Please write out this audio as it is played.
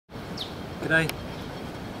G'day.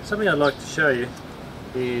 Something I'd like to show you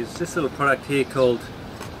is this little product here called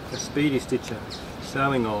a Speedy Stitcher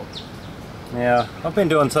sewing oil. Now, I've been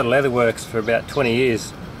doing sort of leather works for about 20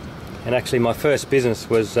 years, and actually my first business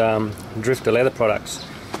was Drifta leather products.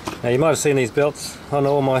 Now you might have seen these belts on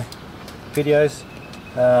all my videos.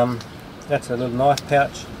 That's a little knife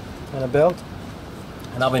pouch and a belt,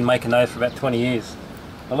 and I've been making those for about 20 years.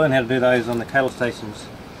 I learned how to do those on the cattle stations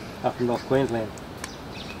up in North Queensland.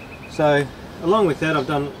 So along with that, I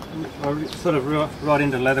sort of right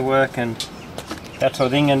into leather work and that sort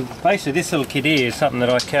of thing, and basically this little kit here is something that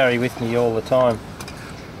I carry with me all the time.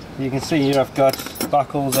 You can see here I've got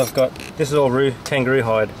buckles, this is all kangaroo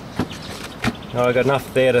hide. Now I've got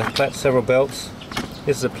enough there to plait several belts.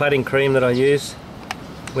 This is a plaiting cream that I use.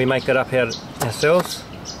 We make that up ourselves,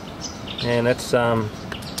 and that's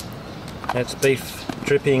beef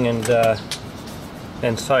dripping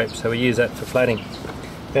and soap, so we use that for plaiting.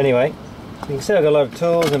 Anyway, you can see I've got a lot of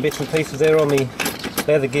tools and bits and pieces there on my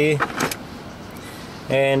leather gear.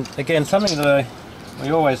 And again, something that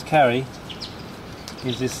we always carry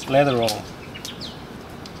is this leather oil.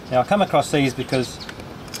 Now I come across these because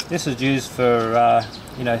this is used for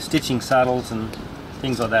stitching saddles and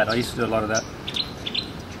things like that. I used to do a lot of that.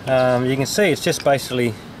 You can see it's just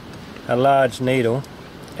basically a large needle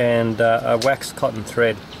and a waxed cotton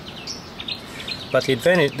thread. But the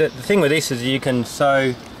thing with this is you can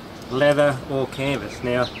sew leather or canvas.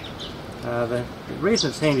 Now the reason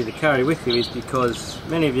it's handy to carry with you is because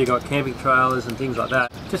many of you got camping trailers and things like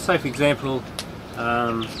that. Just say for example,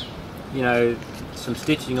 some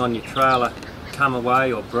stitching on your trailer come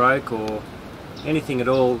away or broke, or anything at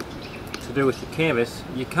all to do with the canvas,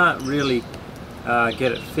 you can't really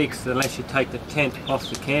get it fixed unless you take the tent off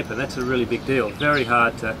the camper. That's a really big deal. Very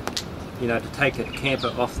hard to take a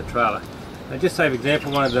camper off the trailer. Now just say for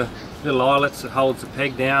example, one of the little eyelets that holds the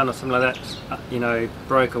peg down or something like that,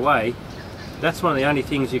 broke away. That's one of the only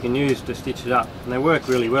things you can use to stitch it up, and they work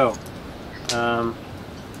really well. So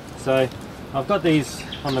I've got these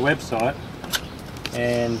on the website,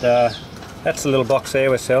 and that's the little box there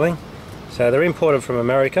we're selling. So they're imported from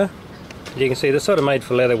America. You can see they're sort of made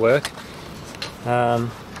for leather work. Now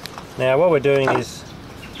what we're doing is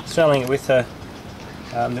selling it with it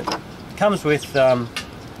comes with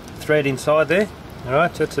thread inside there.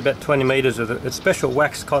 Alright, so it's about 20 metres of it's special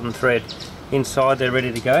waxed cotton thread inside there,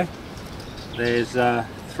 ready to go. There's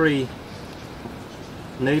 3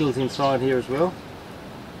 needles inside here as well.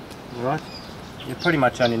 Alright, you pretty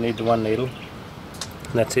much only need the one needle,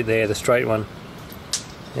 and that's it there, the straight one.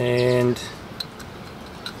 And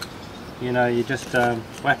you just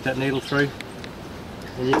whack that needle through,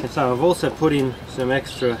 and you can see I've also put in there's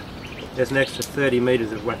an extra 30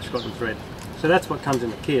 metres of waxed cotton thread. So that's what comes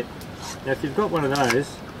in the kit. Now if you've got one of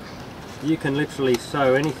those, you can literally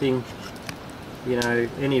sew anything,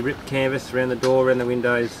 any ripped canvas around the door, around the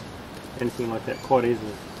windows, anything like that quite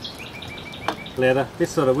easily. Leather,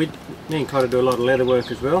 me and Cotter do a lot of leather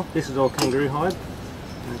work as well. This is all kangaroo hide.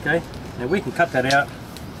 Okay, now we can cut that out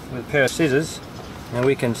with a pair of scissors, and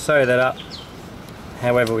we can sew that up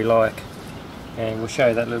however we like, and we'll show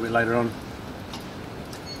you that a little bit later on.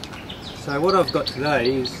 So what I've got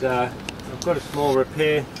today is I've got a small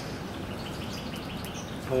repair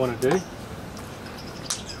I want to do,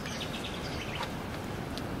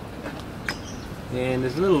 and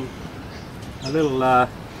there's a little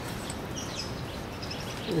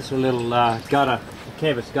gutter, a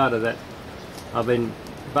canvas gutter that I've been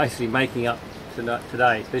basically making up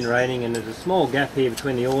today. It's been raining, and there's a small gap here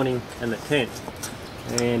between the awning and the tent,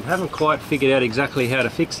 and haven't quite figured out exactly how to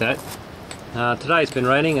fix that. Today it's been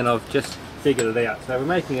raining and I've just figured it out. So we're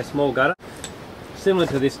making a small gutter similar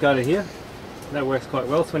to this gutter here. That works quite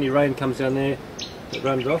well, so when your rain comes down there it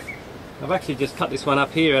runs off. I've actually just cut this one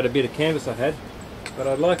up here out of a bit of canvas I had, but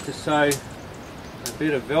I'd like to sew a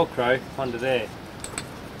bit of Velcro under there,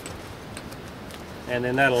 and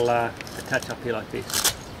then that'll attach up here like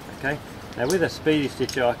this. Okay, now with a Speedy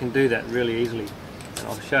Stitcher I can do that really easily, and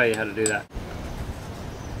I'll show you how to do that.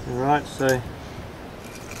 Alright, so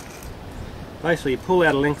basically you pull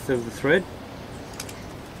out a length of the thread,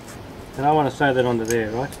 and I want to sew that onto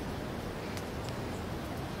there, right?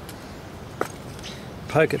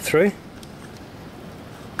 Poke it through.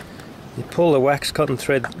 You pull the waxed cotton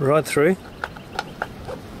thread right through.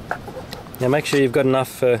 Now make sure you've got enough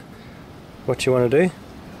for what you want to do.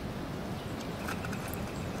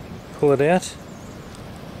 Pull it out.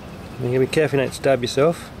 And you be careful not to stab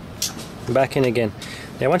yourself. And back in again.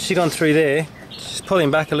 Now once you've gone through there, just pull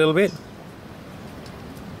him back a little bit.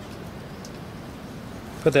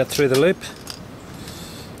 Put that through the loop,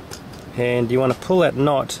 and you want to pull that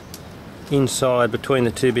knot inside between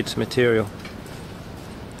the two bits of material.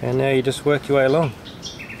 And now you just work your way along.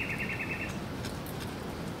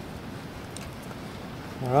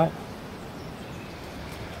 Alright,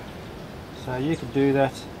 so you could do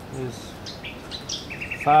that as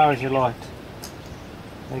far as you liked.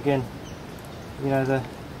 Again, you know,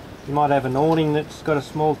 you might have an awning that's got a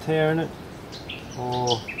small tear in it,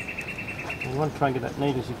 or you want to try and get that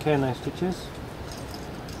neat as you can, those stitches.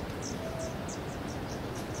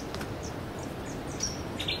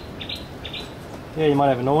 Yeah, you might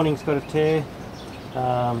have an awning that's got a tear.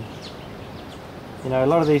 You know, a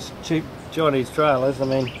lot of these cheap Chinese trailers, I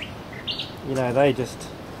mean, you know,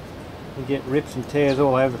 you get rips and tears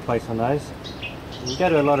all over the place on those. And you go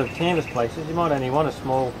to a lot of canvas places, you might only want a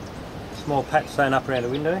small patch sewn up around the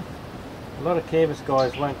window. A lot of canvas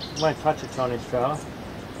guys won't touch a Chinese trailer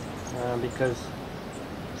because,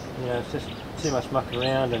 you know, it's just too much muck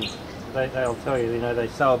around, and they'll tell you, you know, they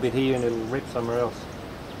sew a bit here and it'll rip somewhere else.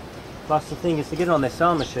 Plus the thing is, to get it on their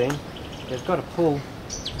sewing machine, they've got to pull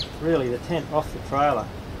really the tent off the trailer.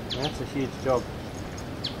 And that's a huge job.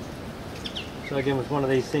 So again, with one of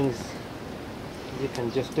these things, you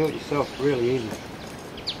can just do it yourself really easy.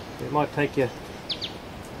 It might take you,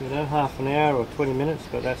 you know, half an hour or 20 minutes,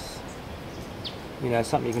 but that's, you know,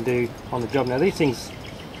 something you can do on the job. Now these things,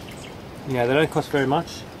 you know, they don't cost very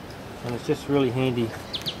much, and it's just really handy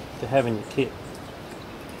to have in your kit.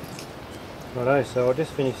 Righto, so I'll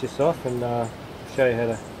just finish this off and show you how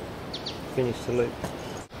to finish the loop.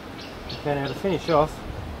 Okay, now to finish off,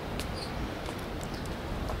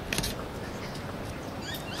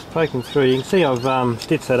 just poking through, you can see I've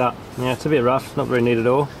stitched that up. Now it's a bit rough, not very neat at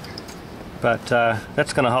all, but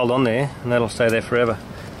that's going to hold on there and that'll stay there forever.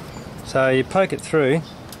 So you poke it through,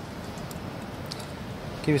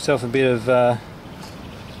 give yourself a bit of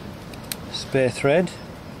spare thread,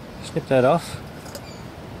 snip that off.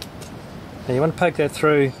 Now you want to poke that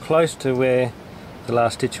through close to where the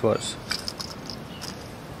last stitch was.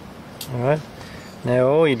 Alright, now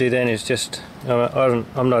all you do then is just,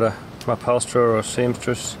 I'm not an upholsterer or a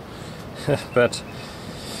seamstress, but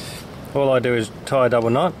all I do is tie a double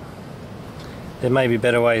knot. There may be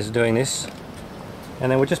better ways of doing this,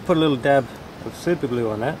 and then we'll just put a little dab of super glue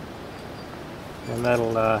on that, and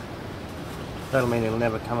that'll mean it'll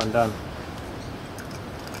never come undone.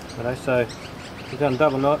 Okay, so we've done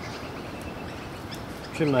double knot,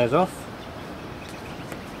 trim those off.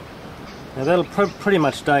 Now that'll pretty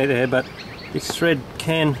much stay there, but this thread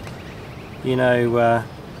can, you know,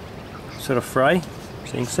 sort of fray.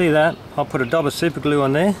 So you can see that. I'll put a dab of super glue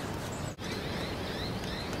on there.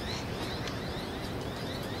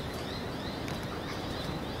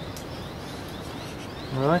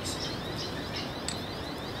 Alright.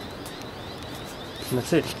 And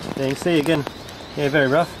that's it. There you can see again, yeah, very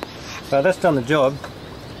rough. So that's done the job.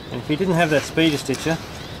 And if you didn't have that speeder stitcher,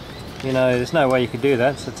 you know, there's no way you could do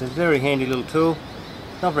that. So it's a very handy little tool.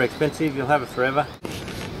 Not very expensive, you'll have it forever.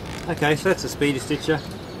 Okay, so that's a speeder stitcher.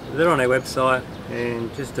 They're on our website,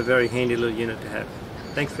 and just a very handy little unit to have.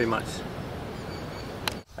 Thanks very much.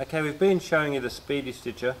 Okay, we've been showing you the speedy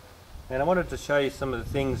stitcher, and I wanted to show you some of the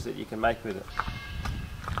things that you can make with it.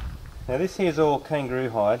 Now this here is all kangaroo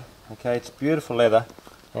hide. Okay, it's beautiful leather,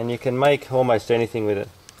 and you can make almost anything with it.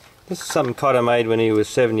 This is something Cotto made when he was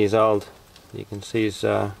 7 years old. You can see his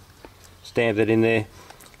stamped it in there.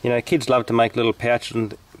 You know, kids love to make little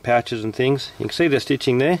pouches and things. You can see the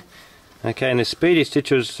stitching there. Okay, and the speedy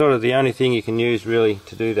stitcher is sort of the only thing you can use really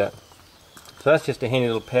to do that. So that's just a handy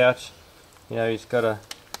little pouch. You know, he's got a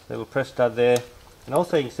little press stud there, and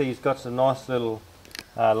also you can see he's got some nice little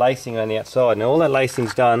lacing on the outside. Now all that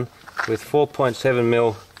lacing's done with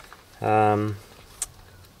 4.7mm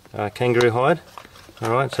kangaroo hide.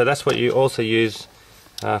 Alright, so that's what you also use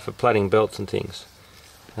for plaiting belts and things.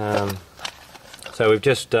 So we've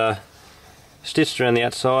just stitched around the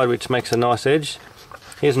outside, which makes a nice edge.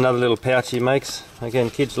 Here's another little pouch he makes. Again,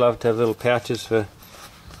 kids love to have little pouches for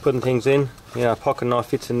putting things in. You know, a pocket knife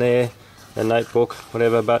fits in there, a notebook,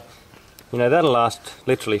 whatever, but you know, that'll last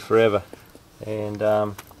literally forever. And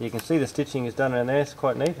you can see the stitching is done around there, it's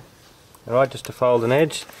quite neat. Alright, just to fold an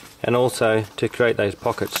edge and also to create those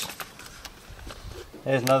pockets.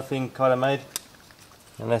 There's another thing Cotto made,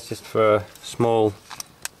 and that's just for a small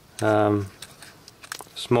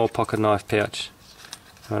small pocket knife pouch.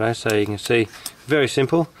 Righto, so you can see, very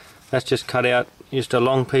simple. That's just cut out just a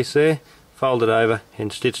long piece there, fold it over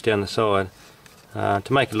and stitch down the side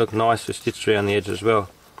to make it look nice. We stitched around the edge as well.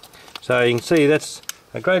 So you can see that's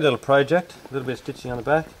a great little project, a little bit of stitching on the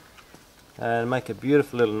back, and make a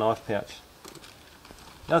beautiful little knife pouch.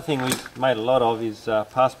 Another thing we've made a lot of is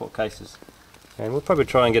passport cases, and we'll probably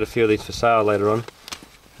try and get a few of these for sale later on.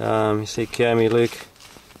 You see Kiyomi, Luke,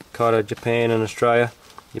 Kaido, Japan and Australia.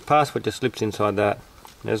 Your passport just slips inside that.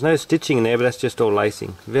 There's no stitching in there, but that's just all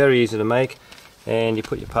lacing. Very easy to make, and you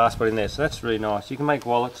put your passport in there, so that's really nice. You can make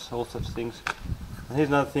wallets, all sorts of things. And here's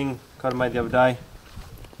another thing Kaido made the other day.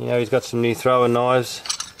 You know, he's got some new throwing knives,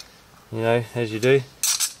 you know, as you do,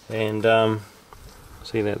 and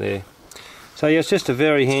see that there. So yeah, it's just a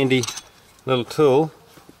very handy little tool,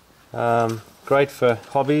 great for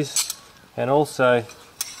hobbies, and also,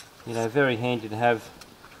 you know, very handy to have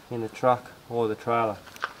in the truck or the trailer.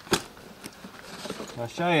 I'll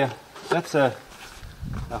show you, that's a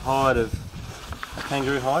hide of a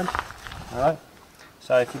kangaroo hide, alright?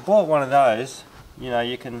 So if you bought one of those, you know,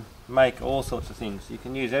 you can make all sorts of things. You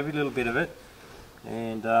can use every little bit of it,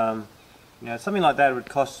 and you know, something like that would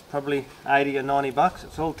cost probably 80 or 90 bucks.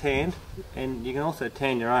 It's all tanned, and you can also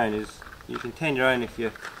tan your own. You can tan your own if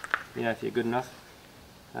you're good enough.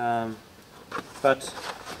 But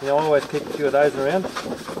you know, I always keep a few of those around,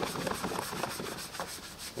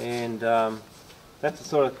 and that's the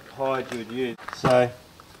sort of hide you would use. So,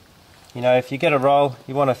 you know, if you get a roll,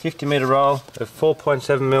 you want a 50 metre roll of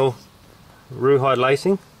 4.7mm rawhide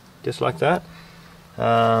lacing, just like that,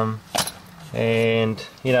 and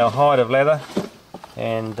you know, a hide of leather,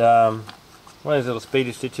 and one of those little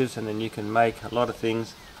speedy stitches, and then you can make a lot of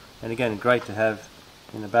things. And again, great to have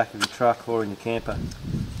in the back of your truck or in your camper.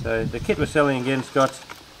 So the kit we're selling again has got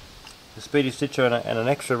the speedy stitcher and an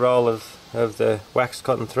extra roll of the waxed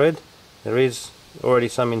cotton thread. There is already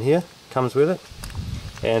some in here, comes with it,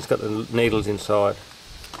 and it's got the needles inside.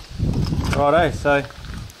 Righto, so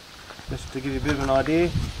just to give you a bit of an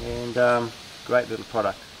idea, and great little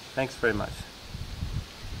product. Thanks very much.